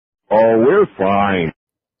Oh, we're fine.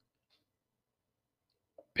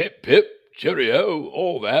 Pip, pip, cheerio,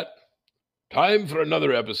 all that. Time for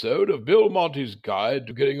another episode of Bill Monty's Guide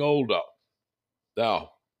to Getting Older.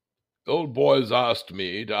 Now, the old boys asked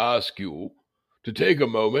me to ask you to take a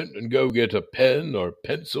moment and go get a pen or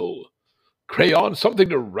pencil, crayon, something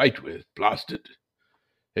to write with, blasted.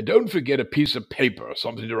 And don't forget a piece of paper,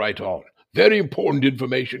 something to write on. Very important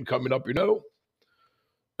information coming up, you know.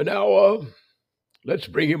 And now, let's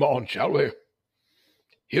bring him on, shall we?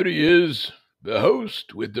 Here he is, the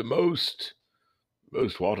host with the most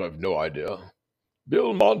what, I've no idea.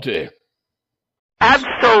 Bill Monty.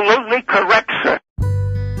 Absolutely correct, sir.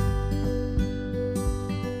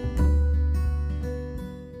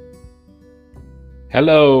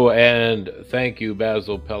 Hello, and thank you,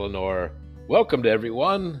 Basil Pellinor. Welcome to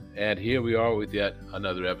everyone, and here we are with yet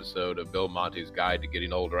another episode of Bill Monty's Guide to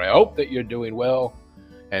Getting Older. I hope that you're doing well,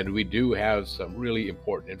 and we do have some really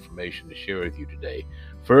important information to share with you today.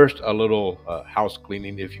 First, a little house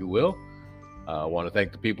cleaning, if you will. I want to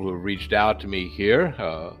thank the people who have reached out to me here.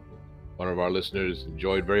 One of our listeners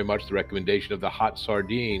enjoyed very much the recommendation of the Hot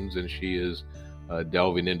Sardines, and she is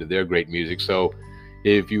delving into their great music. So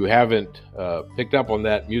if you haven't picked up on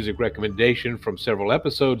that music recommendation from several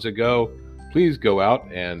episodes ago, please go out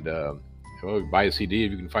and buy a CD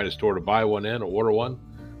if you can find a store to buy one in or order one,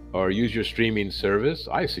 or use your streaming service.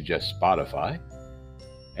 I suggest Spotify.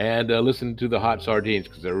 And listen to the Hot Sardines,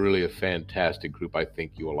 because they're really a fantastic group. I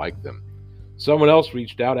think you will like them. Someone else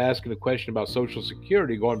reached out asking a question about Social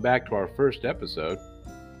Security, going back to our first episode.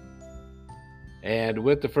 And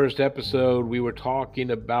with the first episode, we were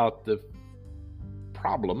talking about the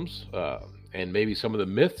problems and maybe some of the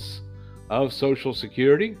myths of Social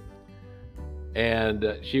Security.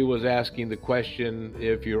 And she was asking the question,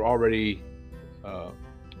 if you're already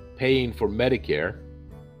paying for Medicare,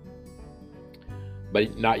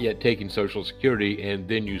 but not yet taking Social Security, and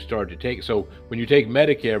then you start to take. So when you take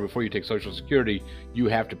Medicare, before you take Social Security, you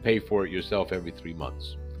have to pay for it yourself every 3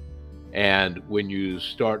 months. And when you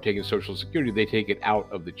start taking Social Security, they take it out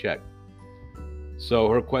of the check. So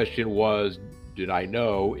her question was, did I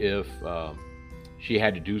know if she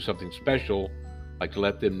had to do something special, like to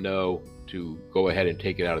let them know to go ahead and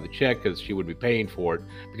take it out of the check, because she would be paying for it.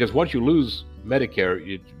 Because once you lose Medicare,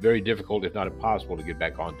 it's very difficult, if not impossible, to get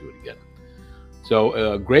back onto it again.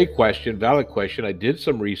 So great question, valid question. I did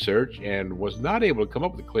some research and was not able to come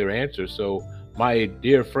up with a clear answer. So my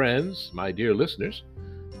dear friends, my dear listeners,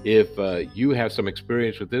 if you have some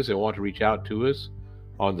experience with this and want to reach out to us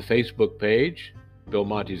on the Facebook page, Bill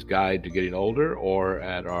Monty's Guide to Getting Older, or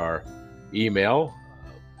at our email,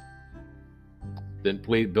 then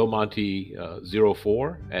please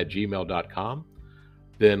billmonty04@gmail.com.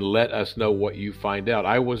 Then let us know what you find out.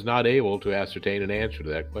 I was not able to ascertain an answer to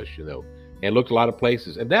that question, though, and looked a lot of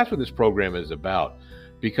places. And that's what this program is about,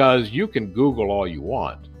 because you can Google all you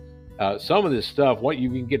want. Some of this stuff, you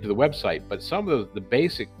can get to the website, but some of the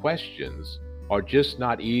basic questions are just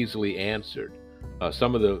not easily answered.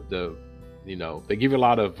 Some of the they give you a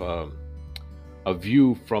lot of a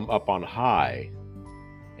view from up on high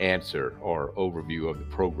answer or overview of the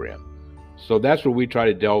program. So that's where we try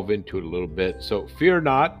to delve into it a little bit. So fear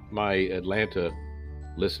not, my Atlanta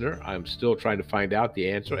listener. I'm still trying to find out the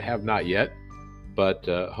answer. I have not yet, but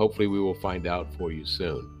hopefully we will find out for you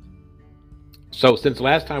soon. So since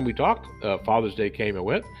last time we talked, Father's Day came and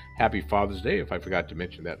went. Happy Father's Day, if I forgot to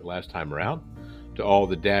mention that the last time around. To all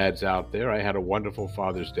the dads out there, I had a wonderful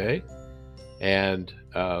Father's Day, and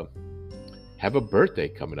have a birthday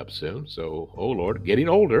coming up soon. So, oh Lord, getting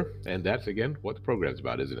older, and that's again what the program's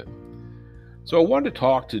about, isn't it? So I wanted to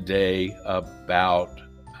talk today about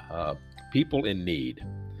people in need,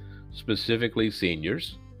 specifically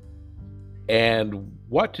seniors, and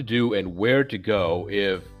what to do and where to go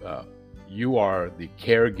if you are the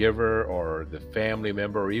caregiver or the family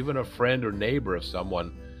member or even a friend or neighbor of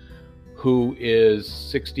someone who is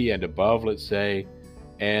 60 and above, let's say,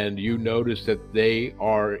 and you notice that they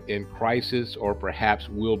are in crisis or perhaps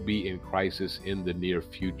will be in crisis in the near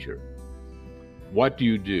future. What do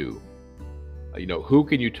you do? Who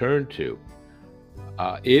can you turn to?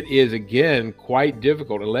 It is, again, quite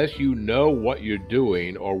difficult unless you know what you're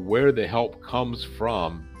doing or where the help comes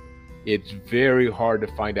from. It's very hard to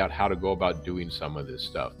find out how to go about doing some of this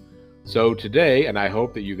stuff. So today, and I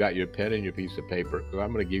hope that you got your pen and your piece of paper, because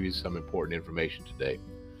I'm going to give you some important information today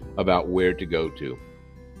about where to go to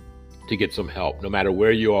get some help, no matter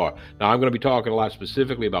where you are. Now, I'm going to be talking a lot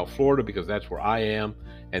specifically about Florida, because that's where I am,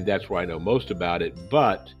 and that's where I know most about it.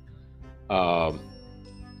 But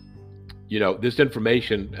this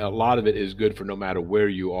information, a lot of it is good for no matter where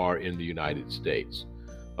you are in the United States.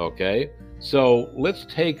 Okay? So let's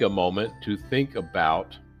take a moment to think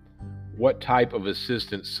about what type of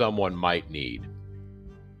assistance someone might need.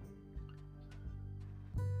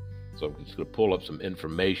 So I'm just going to pull up some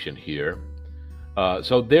information here.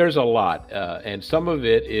 So there's a lot, and some of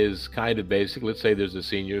it is kind of basic. Let's say there's a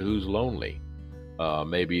senior who's lonely.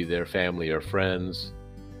 Maybe their family or friends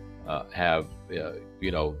have,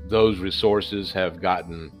 those resources have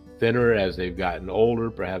gotten thinner as they've gotten older.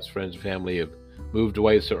 Perhaps friends and family have moved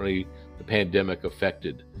away. Certainly the pandemic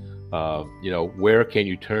affected. Where can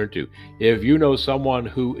you turn to? If you know someone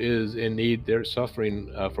who is in need, they're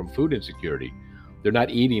suffering from food insecurity. They're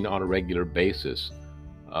not eating on a regular basis.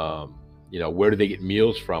 Where do they get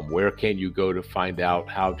meals from? Where can you go to find out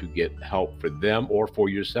how to get help for them or for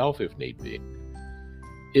yourself if need be?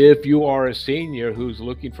 If you are a senior who's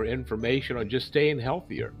looking for information on just staying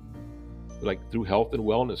healthier, like through health and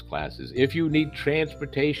wellness classes, if you need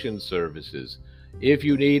transportation services, if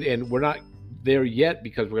you need, and we're not there yet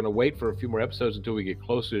because we're going to wait for a few more episodes until we get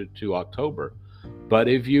closer to October, but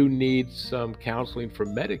if you need some counseling for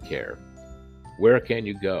Medicare, where can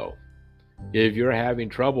you go? If you're having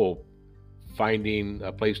trouble finding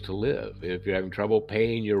a place to live, if you're having trouble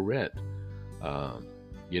paying your rent,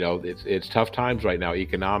 it's tough times right now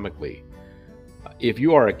economically. If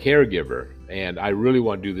you are a caregiver, and I really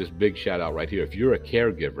want to do this big shout out right here, if you're a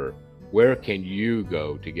caregiver, where can you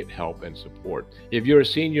go to get help and support? If you're a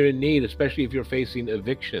senior in need, especially if you're facing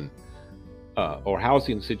eviction or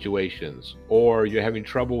housing situations, or you're having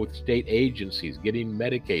trouble with state agencies, getting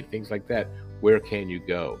Medicaid, things like that, where can you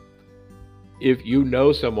go? If you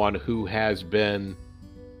know someone who has been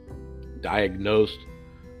diagnosed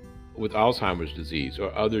with Alzheimer's disease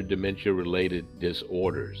or other dementia-related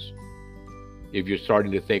disorders, if you're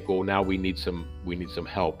starting to think, well, now we need some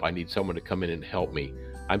help. I need someone to come in and help me.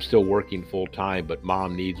 I'm still working full time, but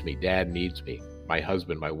mom needs me, dad needs me, my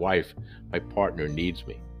husband, my wife, my partner needs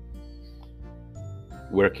me.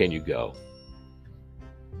 Where can you go?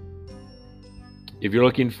 If you're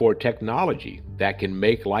looking for technology that can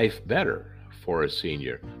make life better for a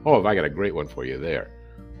senior, have I got a great one for you there.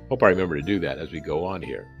 Hope I remember to do that as we go on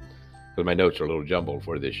here, because my notes are a little jumbled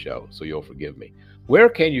for this show, so you'll forgive me. Where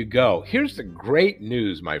can you go? Here's the great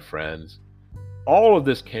news, my friends. All of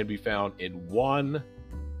this can be found in one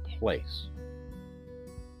place.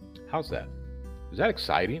 How's that? Is that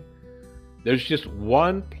exciting? There's just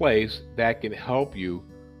one place that can help you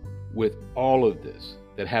with all of this,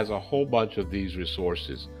 that has a whole bunch of these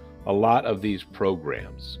resources, a lot of these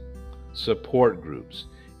programs, support groups.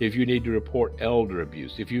 If you need to report elder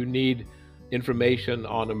abuse, if you need information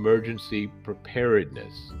on emergency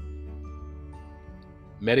preparedness,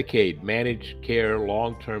 Medicaid, managed care,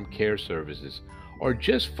 long-term care services, or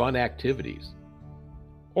just fun activities.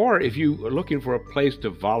 Or if you are looking for a place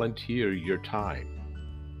to volunteer your time.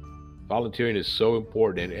 Volunteering is so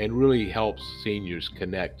important and really helps seniors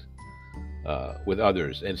connect with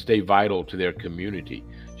others and stay vital to their community.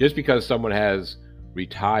 Just because someone has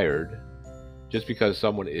retired, just because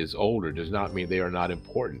someone is older, does not mean they are not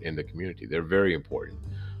important in the community. They're very important.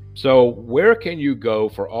 So where can you go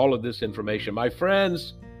for all of this information? My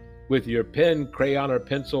friends, with your pen, crayon, or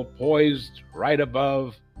pencil poised right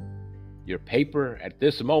above your paper at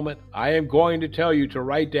this moment, I am going to tell you to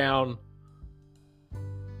write down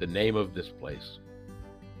the name of this place.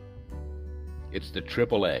 It's the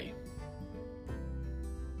AAA.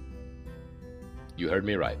 You heard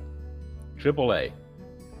me right. AAA.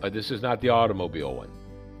 But this is not the automobile one.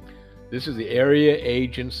 This is the Area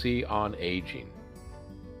Agency on Aging.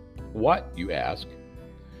 What, you ask,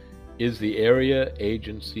 is the Area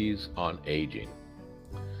Agencies on Aging?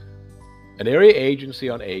 An Area Agency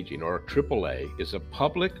on Aging, or AAA, is a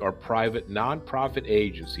public or private nonprofit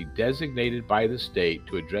agency designated by the state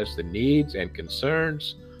to address the needs and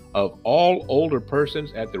concerns of all older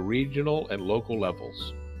persons at the regional and local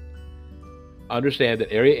levels. Understand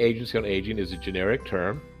that Area Agency on Aging is a generic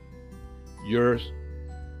term. Your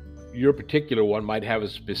particular one might have a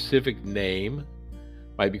specific name,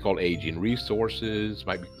 might be called Aging Resources,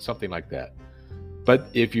 might be something like that. But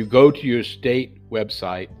if you go to your state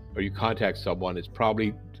website or you contact someone, it's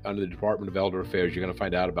probably under the Department of Elder Affairs. You're going to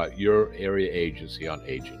find out about your Area Agency on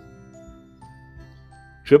Aging.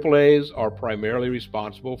 AAAs are primarily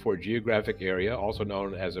responsible for a geographic area, also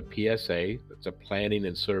known as a PSA. It's a planning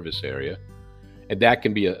and service area. And that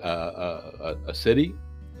can be a city,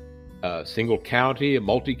 a single county, a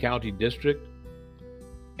multi-county district.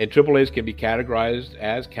 And AAAs can be categorized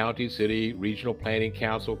as county, city, regional planning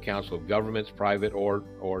council, council of governments, private or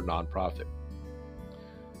nonprofit.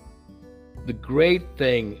 The great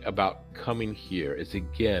thing about coming here is,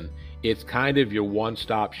 again, It's kind of your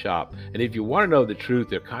one-stop shop. And if you want to know the truth,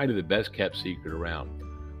 they're kind of the best kept secret around.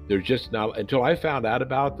 They're just not, until I found out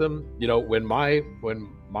about them, when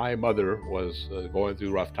my mother was going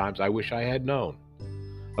through rough times, I wish I had known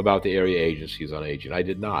about the area agencies on aging. I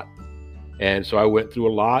did not. And so I went through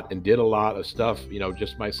a lot and did a lot of stuff,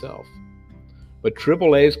 just myself. But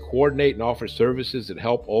AAAs coordinate and offer services that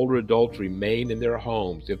help older adults remain in their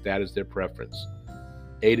homes if that is their preference,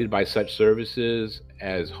 aided by such services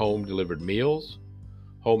as home delivered meals,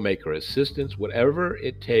 homemaker assistance, whatever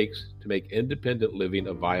it takes to make independent living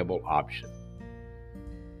a viable option.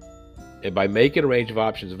 And by making a range of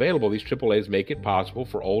options available, these AAAs make it possible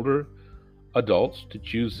for older adults to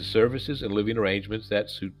choose the services and living arrangements that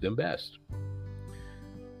suit them best.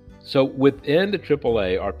 So within the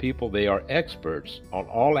AAA are people, they are experts on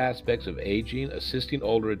all aspects of aging, assisting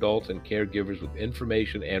older adults and caregivers with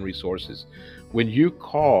information and resources. When you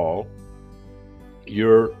call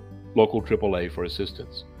your local AAA for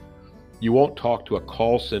assistance, you won't talk to a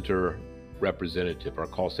call center representative or a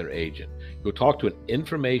call center agent. You'll talk to an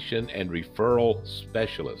information and referral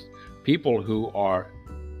specialist, people who are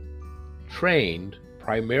trained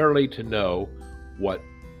primarily to know what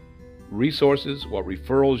resources, what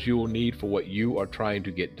referrals you will need for what you are trying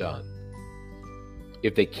to get done.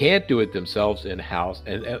 If they can't do it themselves in-house,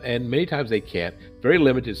 and many times they can't, very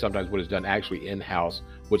limited sometimes what is done actually in-house,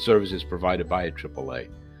 what services provided by a AAA,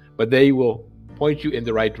 but they will point you in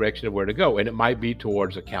the right direction of where to go. And it might be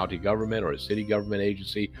towards a county government or a city government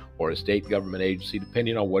agency or a state government agency,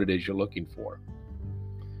 depending on what it is you're looking for.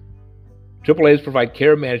 AAAs provide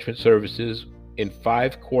care management services in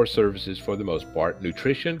 5 core services for the most part: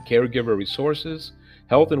 nutrition, caregiver resources,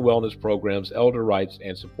 health and wellness programs, elder rights,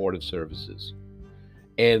 and supportive services.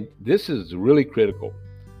 And this is really critical.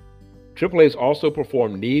 AAAs also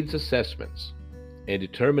perform needs assessments and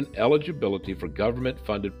determine eligibility for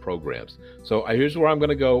government-funded programs. So here's where I'm going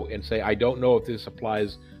to go and say I don't know if this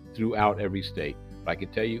applies throughout every state, but I can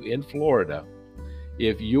tell you in Florida,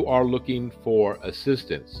 if you are looking for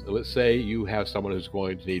assistance, let's say you have someone who's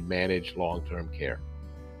going to need managed long-term care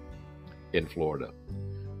in Florida.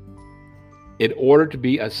 In order to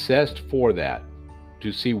be assessed for that,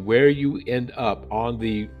 to see where you end up on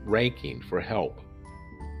the ranking for help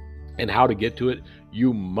and how to get to it,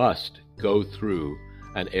 you must go through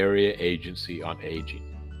an area agency on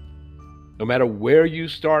aging. No matter where you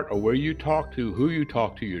start or where you talk to, who you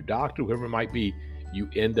talk to, your doctor, whoever it might be, you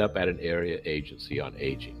end up at an area agency on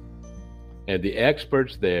aging. And the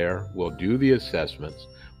experts there will do the assessments,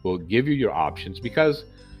 will give you your options, because,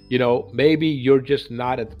 maybe you're just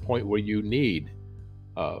not at the point where you need,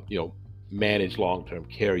 managed long-term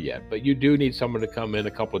care yet, but you do need someone to come in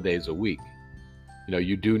a couple of days a week.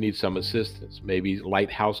 You do need some assistance, maybe light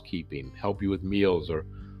housekeeping, help you with meals or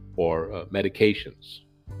medications,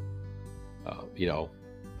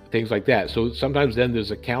 things like that. So sometimes then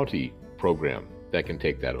there's a county program that can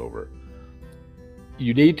take that over.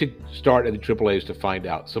 You need to start at the AAAs to find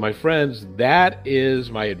out. So my friends, that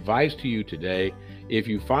is my advice to you today. If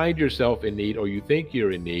you find yourself in need or you think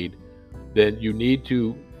you're in need, then you need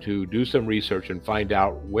to do some research and find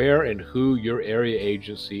out where and who your area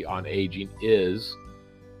agency on aging is.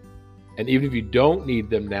 And even if you don't need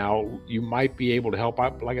them now, you might be able to help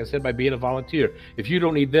out, like I said, by being a volunteer. If you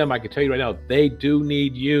don't need them, I can tell you right now, they do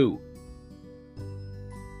need you.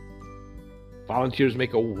 Volunteers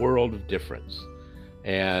make a world of difference.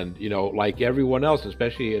 And, like everyone else,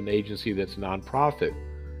 especially an agency that's nonprofit,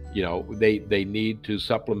 they need to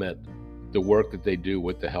supplement the work that they do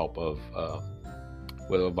with the help of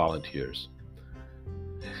volunteers.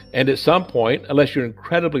 And at some point, unless you're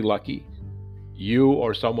incredibly lucky, you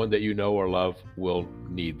or someone that you know or love will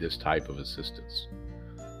need this type of assistance.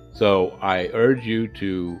 So I urge you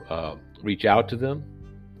to reach out to them.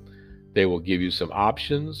 They will give you some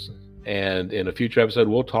options. And in a future episode,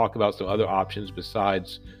 we'll talk about some other options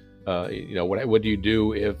besides, what do you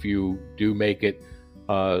do if you do make it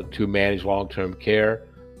to manage long-term care?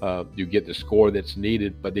 You get the score that's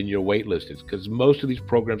needed, but then you're waitlisted, because most of these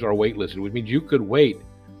programs are waitlisted, which means you could wait.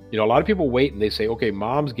 A lot of people wait and they say, okay,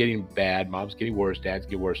 mom's getting bad, mom's getting worse, dad's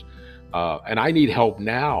getting worse, and I need help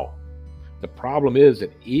now. The problem is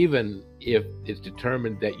that even if it's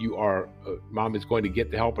determined that mom is going to get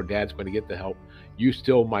the help or dad's going to get the help, you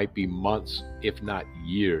still might be months, if not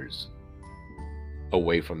years,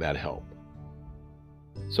 away from that help.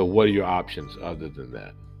 So what are your options other than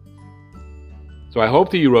that? So I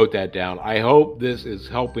hope that you wrote that down. I hope this is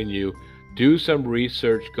helping you. Do some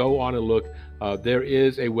research. Go on and look. There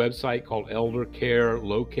is a website called Elder Care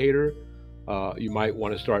Locator. You might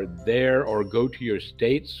want to start there or go to your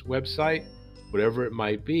state's website, whatever it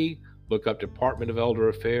might be. look up Department of Elder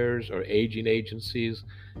Affairs or aging agencies,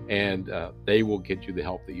 and they will get you the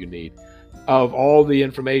help that you need. Of all the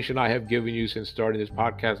information I have given you since starting this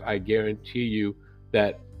podcast, I guarantee you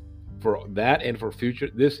that for that and for future,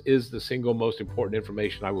 this is the single most important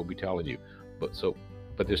information I will be telling you.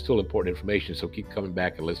 But there's still important information, so keep coming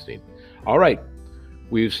back and listening. All right,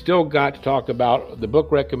 we've still got to talk about the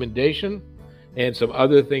book recommendation and some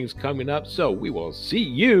other things coming up, so we will see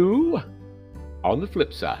you on the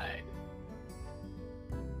flip side.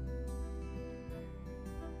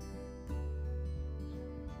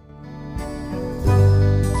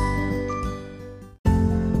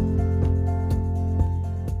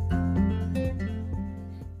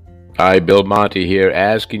 Hi, Bill Monty here,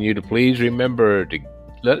 asking you to please remember to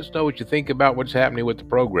let us know what you think about what's happening with the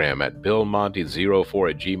program at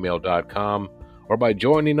billmonty04@gmail.com or by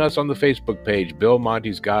joining us on the Facebook page, Bill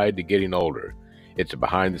Monty's Guide to Getting Older. It's a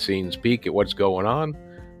behind-the-scenes peek at what's going on,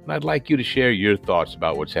 and I'd like you to share your thoughts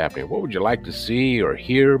about what's happening. What would you like to see or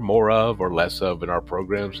hear more of or less of in our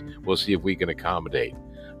programs? We'll see if we can accommodate.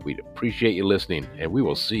 We'd appreciate you listening, and we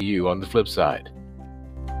will see you on the flip side.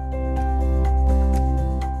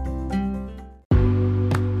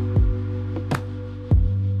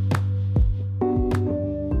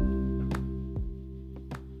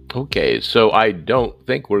 Okay, so I don't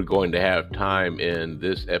think we're going to have time in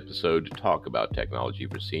this episode to talk about technology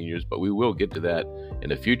for seniors, but we will get to that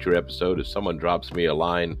in a future episode if someone drops me a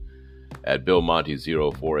line at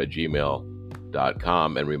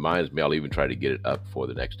billmonty04@gmail.com and reminds me. I'll even try to get it up for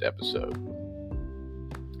the next episode.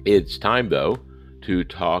 It's time, though, to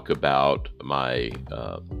talk about my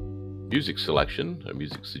music selection, a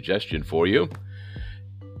music suggestion for you.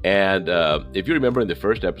 And if you remember in the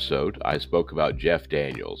first episode, I spoke about Jeff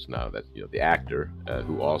Daniels. Now, that's the actor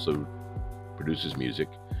who also produces music.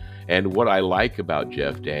 And what I like about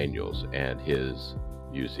Jeff Daniels and his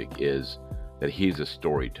music is that he's a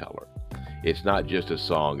storyteller. It's not just a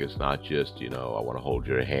song. It's not just, I want to hold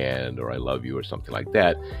your hand or I love you or something like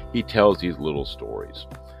that. He tells these little stories.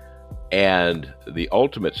 And the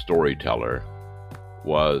ultimate storyteller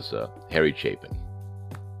was Harry Chapin.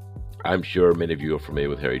 I'm sure many of you are familiar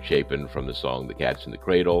with Harry Chapin from the song The Cat's in the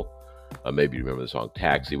Cradle. Maybe you remember the song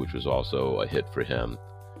Taxi, which was also a hit for him.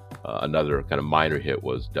 Another kind of minor hit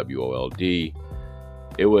was WOLD.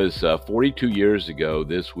 It was 42 years ago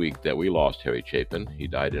this week that we lost Harry Chapin. He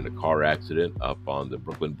died in a car accident up on the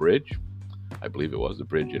Brooklyn Bridge. I believe it was the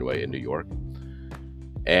bridge anyway in New York.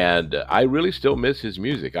 And I really still miss his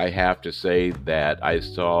music. I have to say that I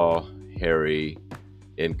saw Harry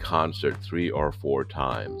in concert 3 or 4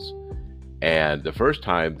 times. And the first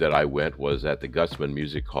time that I went was at the Gusman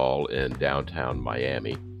Music Hall in downtown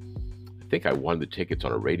Miami. I think I won the tickets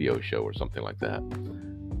on a radio show or something like that.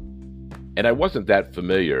 And I wasn't that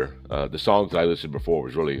familiar. The songs that I listened before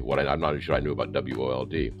was really what I'm not sure I knew about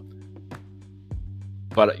WOLD.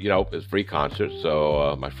 But, it was a free concert,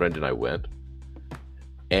 so my friend and I went.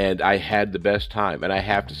 And I had the best time. And I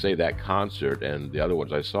have to say that concert and the other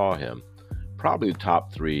ones I saw him, probably the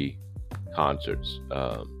top 3 concerts.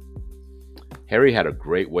 Harry had a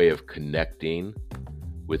great way of connecting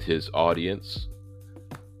with his audience.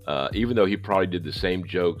 Even though he probably did the same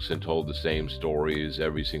jokes and told the same stories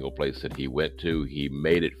every single place that he went to, he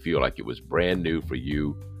made it feel like it was brand new for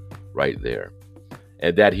you right there.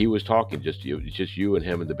 And that he was talking just you and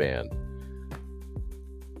him and the band.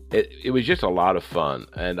 It was just a lot of fun.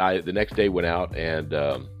 And I the next day went out and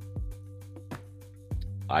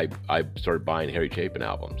I started buying Harry Chapin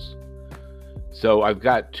albums. So I've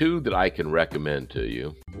got 2 that I can recommend to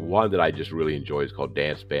you. One that I just really enjoy is called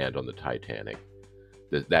Dance Band on the Titanic.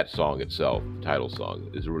 That song itself, the title song,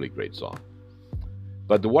 is a really great song.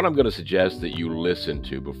 But the one I'm going to suggest that you listen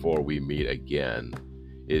to before we meet again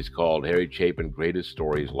is called Harry Chapin Greatest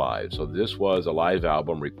Stories Live. So this was a live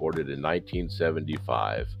album recorded in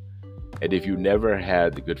 1975. And if you never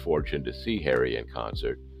had the good fortune to see Harry in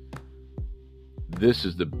concert, this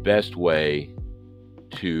is the best way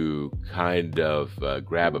to kind of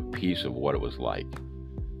grab a piece of what it was like,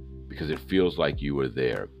 because it feels like you were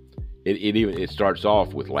there. It starts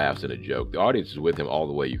off with laughs and a joke. The audience is with him all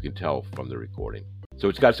the way. You can tell from the recording. So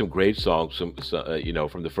it's got some great songs. From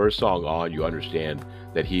the first song on, you understand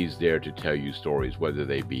that he's there to tell you stories, whether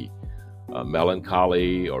they be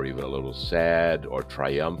melancholy or even a little sad or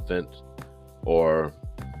triumphant or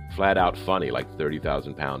flat out funny, like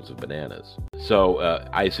 30,000 pounds of bananas. So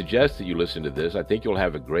I suggest that you listen to this. I think you'll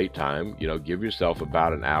have a great time. Give yourself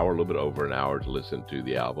about an hour, a little bit over an hour to listen to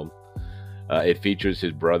the album. It features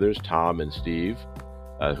his brothers, Tom and Steve,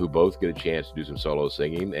 who both get a chance to do some solo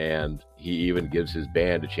singing, and he even gives his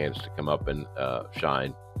band a chance to come up and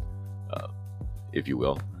shine, if you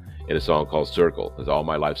will. in a song called Circle. It's All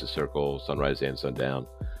My Life's a Circle, Sunrise and Sundown,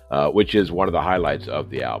 which is one of the highlights of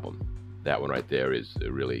the album. That one right there is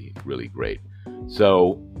really, really great.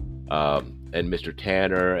 So, and Mr.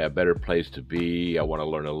 Tanner, A Better Place to Be, I Want to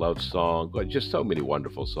Learn a Love Song, just so many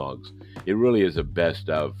wonderful songs. It really is a best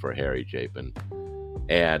of for Harry Chapin.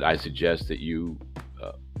 And I suggest that you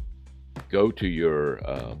go to your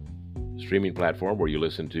streaming platform where you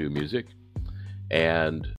listen to music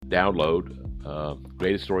and download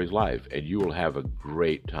Greatest Stories Live, and you will have a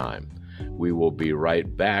great time. We will be right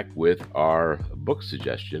back with our book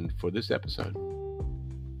suggestion for this episode.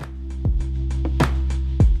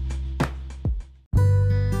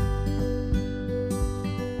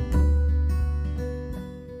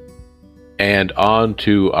 And on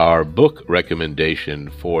to our book recommendation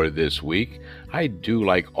for this week. I do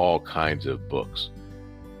like all kinds of books,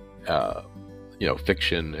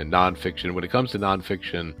 fiction and nonfiction. When it comes to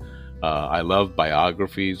nonfiction, I love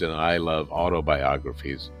biographies and I love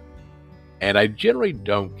autobiographies. And I generally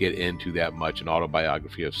don't get into that much an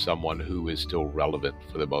autobiography of someone who is still relevant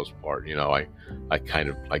for the most part. I kind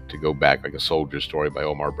of like to go back, like A Soldier Story by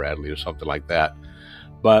Omar Bradley or something like that.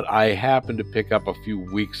 But I happened to pick up a few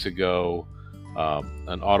weeks ago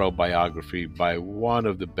an autobiography by one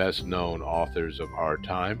of the best known authors of our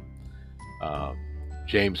time,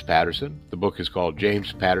 James Patterson. The book is called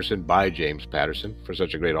James Patterson by James Patterson. For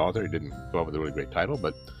such a great author, he didn't come up with a really great title,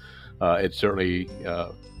 but it certainly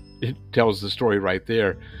it tells the story right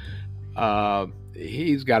there.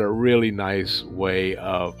 He's got a really nice way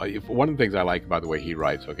of, one of the things I like about the way he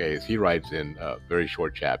writes, is he writes in very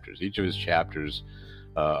short chapters. Each of his chapters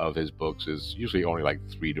of his books is usually only like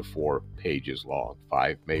 3 to 4 pages long,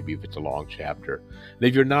 5 maybe if it's a long chapter. And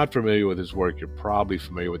if you're not familiar with his work, you're probably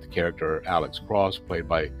familiar with the character Alex Cross, played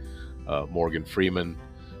by Morgan Freeman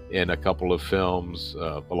in a couple of films.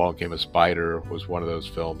 Along Came a Spider was one of those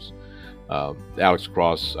films. Alex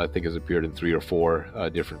Cross, I think, has appeared in 3 or 4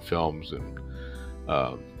 different films, and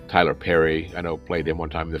Tyler Perry, I know, played him one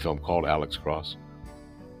time in the film called Alex Cross.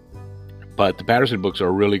 But the Patterson books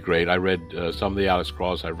are really great. I read some of the Alex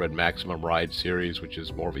Cross. I read Maximum Ride series, which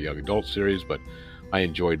is more of a young adult series, but I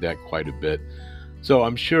enjoyed that quite a bit. So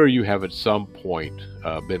I'm sure you have at some point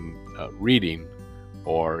been reading,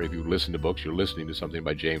 or if you listen to books, you're listening to something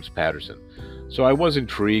by James Patterson. So I was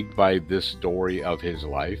intrigued by this story of his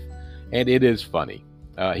life, and it is funny.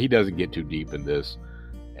 He doesn't get too deep in this.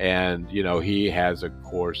 And, he has a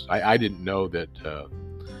course. I didn't know that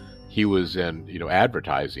he was in,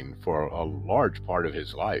 advertising for a large part of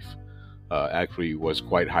his life. Actually was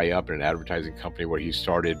quite high up in an advertising company where he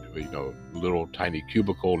started, little tiny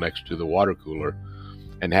cubicle next to the water cooler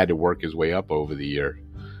and had to work his way up over the year.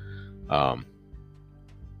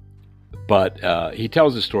 But he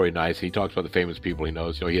tells the story nice. He talks about the famous people he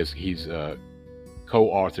knows. He's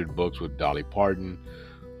co-authored books with Dolly Parton,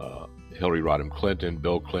 Hillary Rodham Clinton,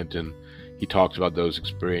 Bill Clinton. He talks about those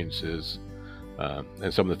experiences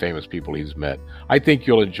and some of the famous people he's met. I think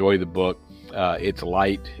you'll enjoy the book. It's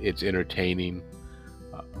light, it's entertaining.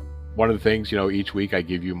 One of the things, each week I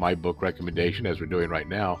give you my book recommendation, as we're doing right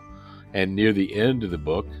now. And near the end of the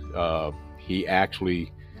book, he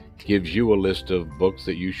actually gives you a list of books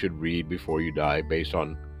that you should read before you die based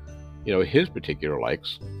on, his particular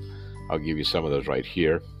likes. I'll give you some of those right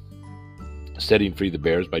here. Setting Free the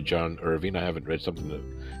Bears by John Irving. I haven't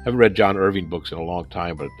read John Irving books in a long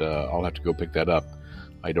time, but I'll have to go pick that up.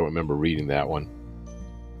 I don't remember reading that one.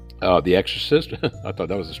 The Exorcist. I thought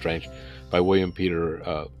that was strange, by William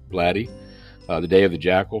Peter Blatty. The Day of the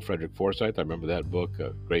Jackal, Frederick Forsyth. I remember that book.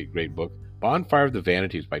 Great book. Bonfire of the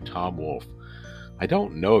Vanities by Tom Wolfe. I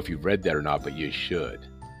don't know if you've read that or not, but you should.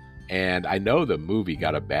 And I know the movie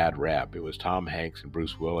got a bad rap. It was Tom Hanks and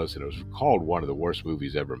Bruce Willis, and it was called one of the worst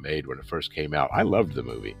movies ever made when it first came out. I loved the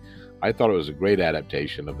movie. I thought it was a great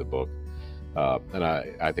adaptation of the book, and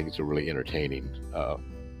I think it's a really entertaining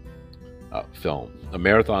film. A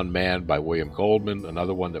Marathon Man by William Goldman,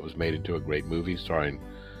 another one that was made into a great movie starring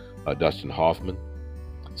Dustin Hoffman.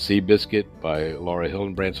 Seabiscuit by Laura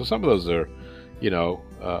Hillenbrand. So some of those are,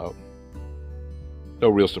 no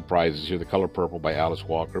real surprises here. The Color Purple by Alice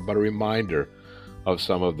Walker, but a reminder of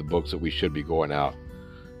some of the books that we should be going out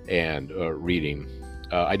and reading.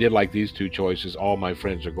 I did like these 2 choices. All My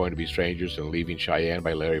Friends Are Going to Be Strangers and Leaving Cheyenne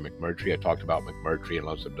by Larry McMurtry. I talked about McMurtry and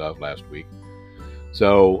Lonesome Dove last week.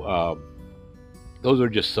 So those are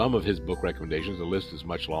just some of his book recommendations. The list is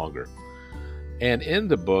much longer. And in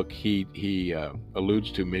the book, he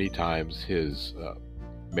alludes to many times his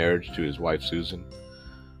marriage to his wife, Susan,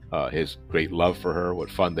 his great love for her,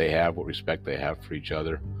 what fun they have, what respect they have for each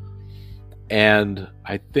other. And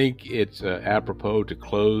I think it's apropos to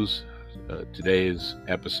close today's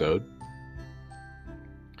episode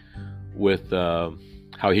with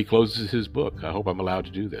how he closes his book. I hope I'm allowed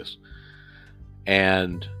to do this.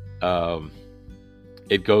 And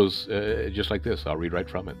it goes just like this. I'll read right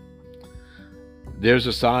from it. There's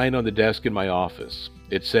a sign on the desk in my office.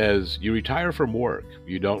 It says, "You retire from work.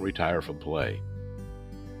 You don't retire from play."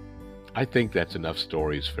 I think that's enough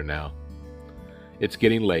stories for now. It's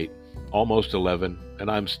getting late, almost 11,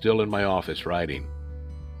 and I'm still in my office writing.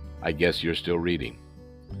 I guess you're still reading.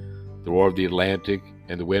 The roar of the Atlantic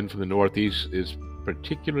and the wind from the northeast is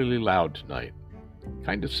particularly loud tonight.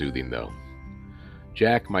 Kind of soothing, though.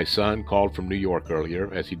 Jack, my son, called from New York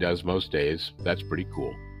earlier, as he does most days. That's pretty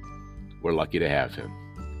cool. We're lucky to have him.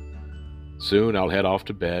 Soon I'll head off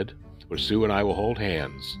to bed, where Sue and I will hold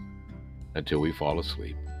hands until we fall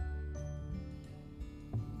asleep.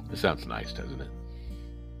 It sounds nice, doesn't it?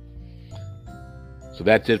 So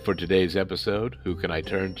that's it for today's episode. Who can I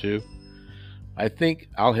turn to? I think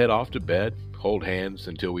I'll head off to bed, hold hands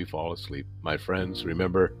until we fall asleep. My friends,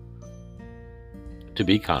 remember to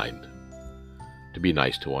be kind, to be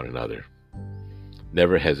nice to one another.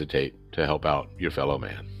 Never hesitate to help out your fellow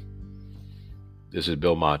man. This is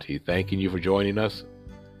Bill Monty, thanking you for joining us,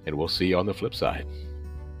 and we'll see you on the flip side.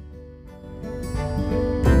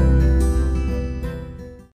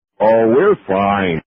 Oh, we're fine.